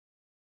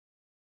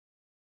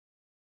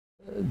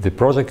The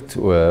project,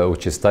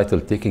 which is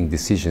titled Taking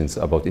Decisions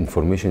About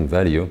Information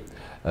Value,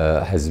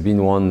 has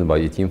been won by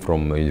a team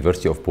from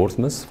University of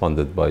Portsmouth,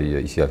 funded by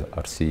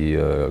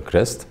ECRC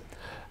CREST,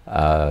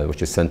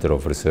 which is Center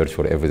of Research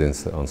for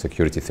Evidence on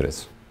Security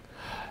Threats.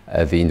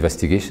 The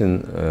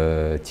investigation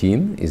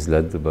team is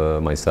led by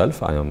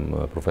myself. I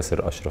am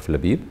Professor Ashraf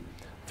Labib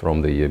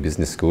from the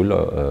Business School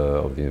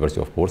of the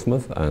University of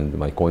Portsmouth, and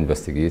my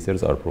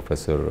co-investigators are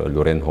Professor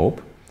Lorraine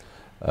Hope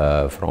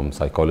from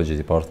Psychology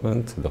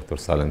Department, Dr.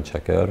 Salam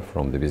Chakar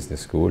from the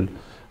Business School,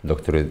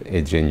 Dr.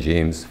 Adrian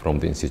James from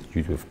the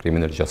Institute of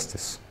Criminal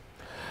Justice.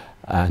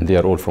 And they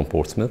are all from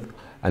Portsmouth.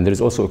 And there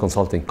is also a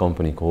consulting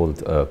company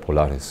called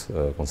Polaris,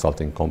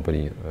 consulting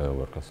company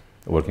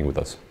working with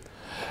us.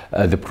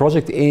 The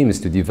project aims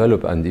to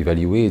develop and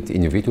evaluate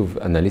innovative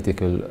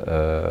analytical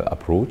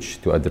approach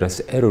to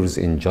address errors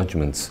in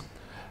judgments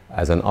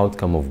as an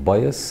outcome of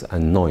bias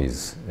and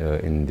noise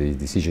in the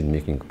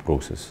decision-making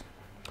process.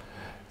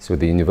 So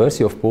the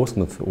University of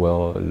Portsmouth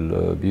will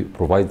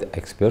provide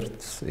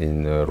experts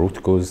in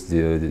root cause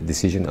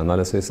decision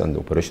analysis and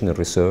operational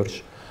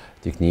research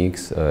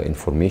techniques,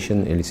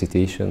 information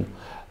elicitation,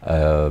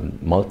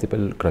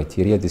 multiple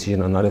criteria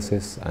decision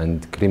analysis,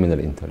 and criminal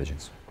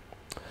intelligence.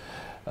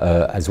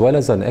 As well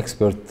as an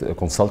expert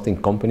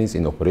consulting companies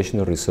in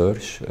operational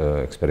research,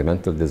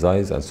 experimental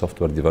designs, and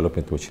software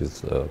development, which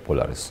is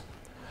Polaris.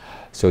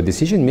 So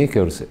decision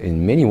makers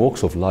in many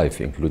walks of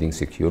life, including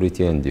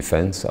security and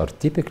defense, are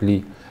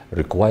typically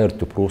required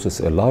to process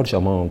a large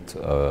amount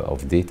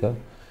of data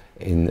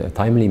in a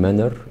timely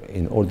manner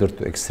in order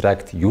to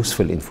extract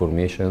useful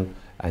information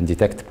and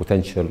detect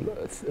potential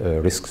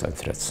risks and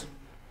threats.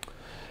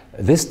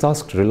 This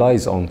task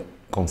relies on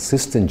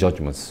consistent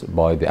judgments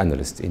by the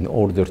analyst in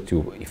order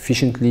to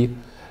efficiently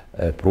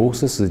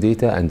process the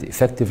data and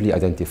effectively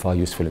identify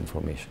useful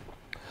information.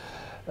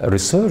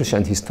 Research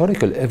and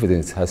historical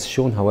evidence has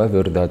shown,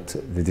 however, that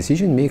the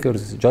decision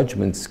makers'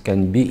 judgments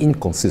can be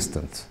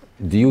inconsistent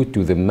due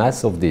to the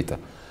mass of data,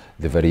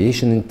 the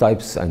variation in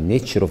types and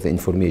nature of the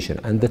information,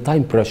 and the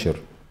time pressure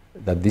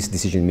that these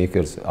decision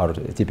makers are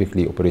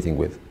typically operating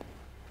with.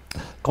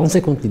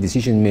 Consequently,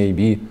 decisions may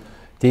be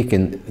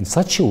taken in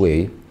such a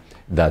way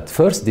that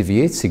first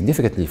deviates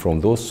significantly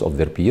from those of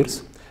their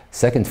peers,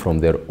 second from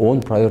their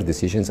own prior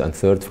decisions, and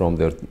third from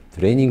their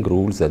training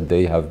rules that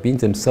they have been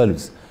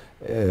themselves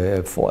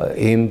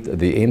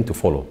aim to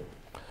follow.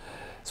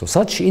 So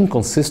such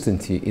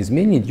inconsistency is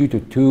mainly due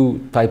to two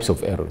types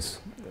of errors: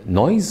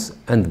 noise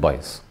and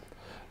bias,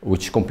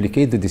 which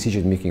complicate the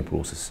decision-making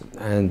process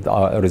and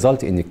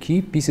result in the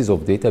key pieces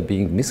of data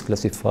being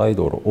misclassified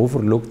or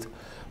overlooked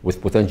with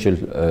potential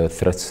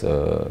threats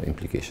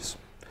implications.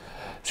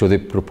 So the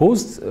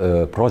proposed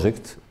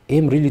project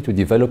aims really to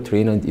develop,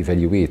 train, and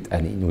evaluate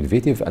an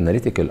innovative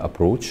analytical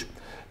approach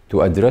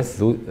to address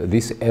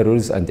these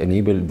errors and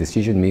enable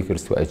decision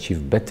makers to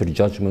achieve better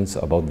judgments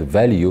about the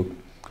value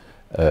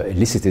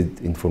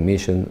elicited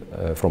information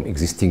from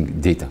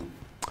existing data.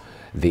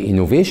 The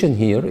innovation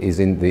here is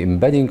in the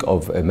embedding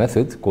of a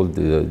method called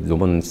the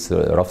dominance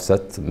rough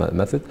set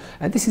method,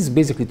 and this is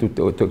basically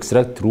to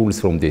extract rules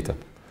from data.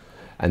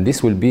 And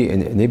this will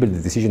enable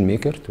the decision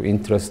maker to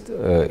interests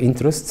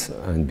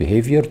and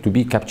behavior to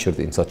be captured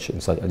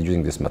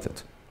using this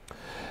method.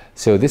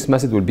 So this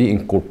method will be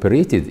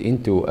incorporated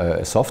into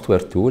a software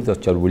tool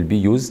that will be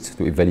used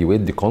to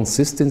evaluate the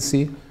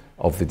consistency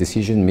of the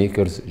decision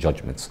maker's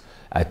judgments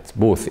at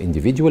both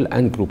individual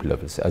and group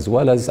levels, as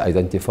well as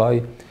identify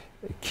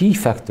key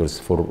factors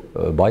for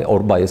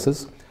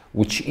biases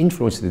which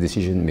influence the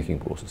decision-making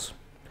process.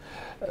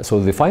 So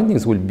the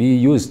findings will be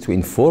used to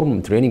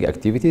inform training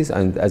activities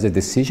and as a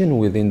decision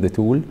within the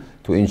tool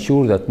to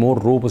ensure that more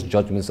robust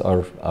judgments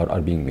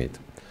are being made.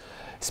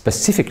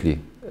 Specifically,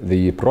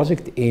 the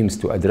project aims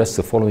to address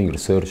the following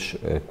research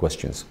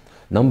questions.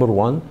 Number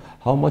one,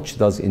 how much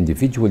does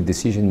individual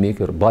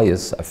decision-maker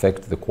bias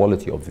affect the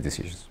quality of the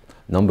decisions?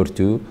 Number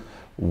two,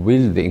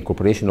 will the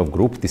incorporation of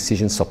group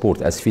decision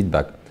support as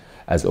feedback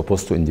as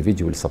opposed to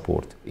individual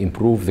support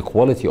improve the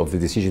quality of the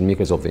decision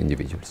makers of the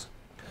individuals?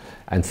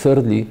 And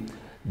thirdly,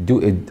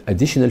 do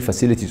additional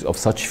facilities of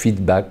such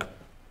feedback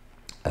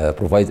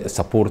provide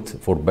support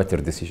for better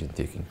decision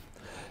taking?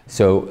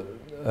 So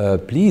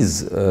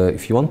please,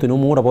 if you want to know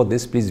more about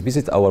this, please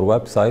visit our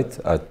website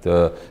at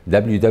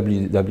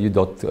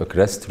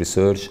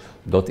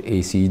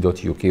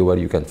www.crestresearch.ac.uk, where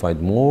you can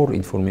find more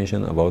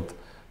information about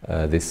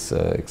this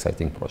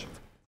exciting project.